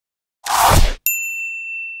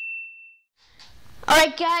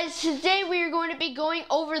Alright guys, today we are going to be going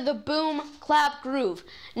over the boom clap groove.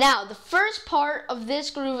 Now, the first part of this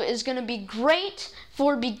groove is going to be great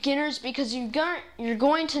for beginners because you're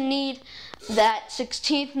going to need that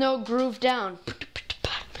 16th note groove down.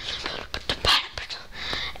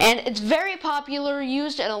 And it's very popular,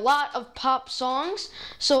 used in a lot of pop songs.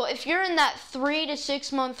 So if you're in that 3 to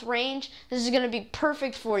 6 month range, this is going to be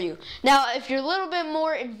perfect for you. Now, if you're a little bit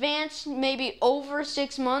more advanced, maybe over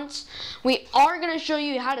 6 months, we are going to show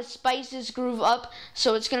you how to spice this groove up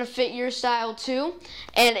so it's going to fit your style too.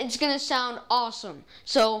 And it's going to sound awesome.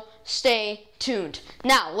 So stay tuned.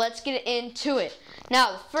 Now, let's get into it.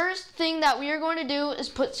 Now, the first thing that we are going to do is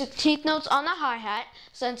put 16th notes on the hi-hat,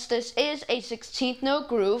 since this is a 16th note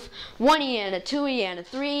groove. 1 eana, 2 eana,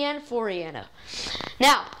 3 eana, 4 eana.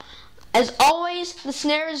 Now, as always, the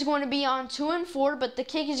snare is going to be on 2 and 4, but the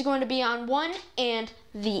kick is going to be on 1 and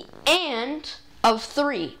the and of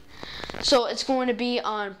 3. So it's going to be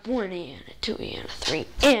on 1 eana, 2 eana, 3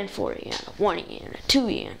 and 4 eana, 1 eana, 2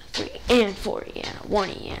 eana, 3 and 4 eana, 1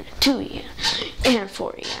 eana, 2 eana, and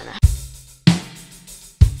 4 eana.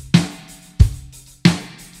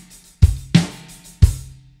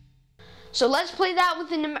 So let's play that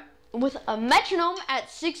with a metronome at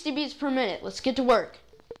 60 beats per minute. Let's get to work.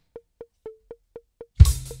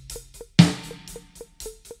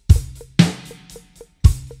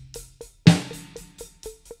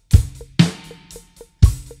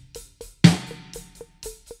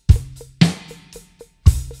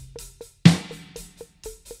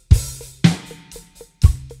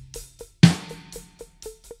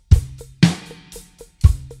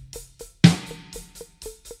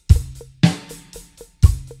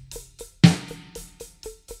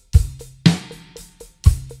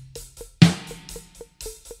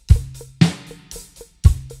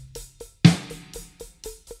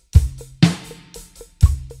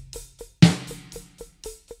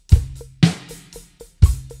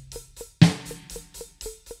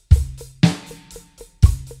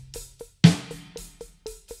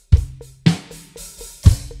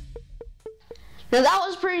 Now that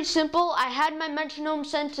was pretty simple. I had my metronome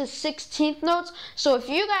set to 16th notes, so if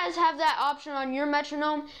you guys have that option on your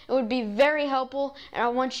metronome, it would be very helpful, and I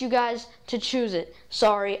want you guys to choose it.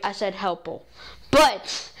 Sorry, I said helpful.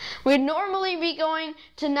 But we'd normally be going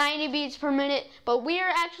to 90 beats per minute, but we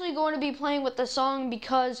are actually going to be playing with the song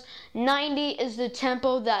because 90 is the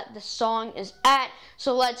tempo that the song is at,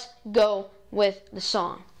 so let's go with the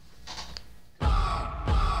song.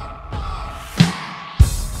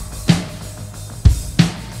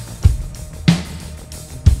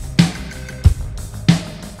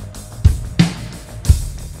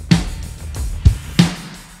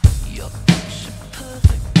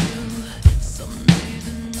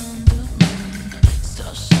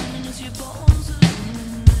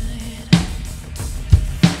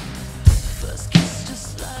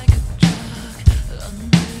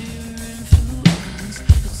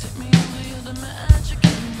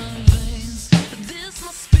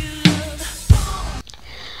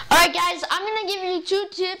 Alright guys, I'm going to give you 2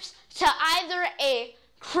 tips to either a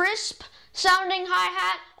crisp sounding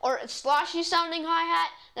hi-hat or a sloshy sounding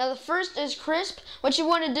hi-hat. Now the first is crisp. What you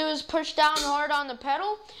want to do is push down hard on the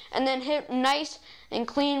pedal and then hit nice and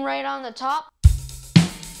clean right on the top.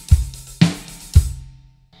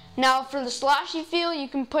 Now for the sloshy feel, you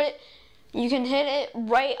can hit it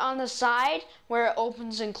right on the side where it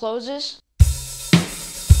opens and closes.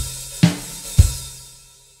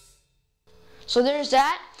 So there's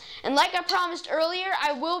that. And like I promised earlier,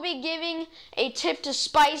 I will be giving a tip to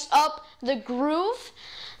spice up the groove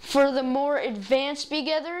for the more advanced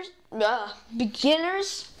beginners.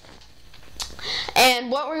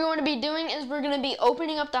 And what we're going to be doing is we're going to be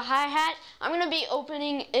opening up the hi-hat. I'm going to be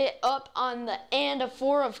opening it up on the and of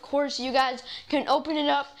 4. Of course, you guys can open it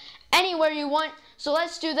up anywhere you want. So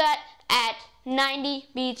let's do that at 90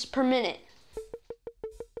 beats per minute.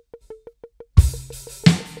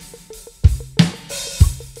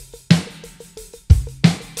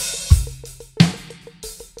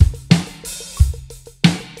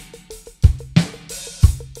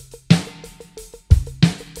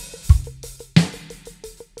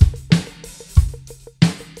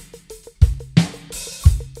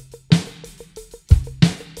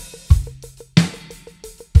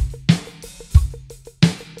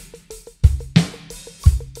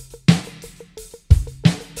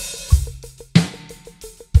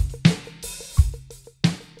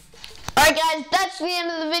 Alright guys, that's the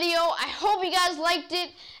end of the video. I hope you guys liked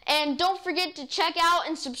it, and don't forget to check out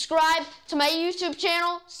and subscribe to my YouTube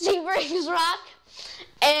channel, Seabrings Rock.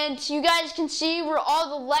 And you guys can see where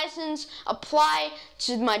all the lessons apply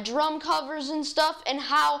to my drum covers and stuff, and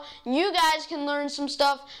how you guys can learn some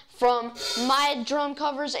stuff from my drum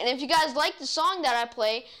covers. And if you guys like the song that I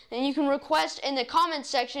play, then you can request in the comments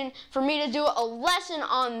section for me to do a lesson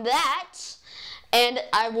on that, and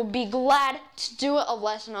I will be glad to do a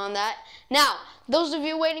lesson on that. Now, those of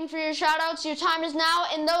you waiting for your shout-outs, your time is now,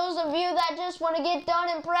 and those of you that just want to get done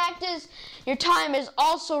and practice, your time is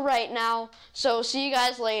also right now. So see you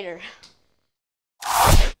guys later.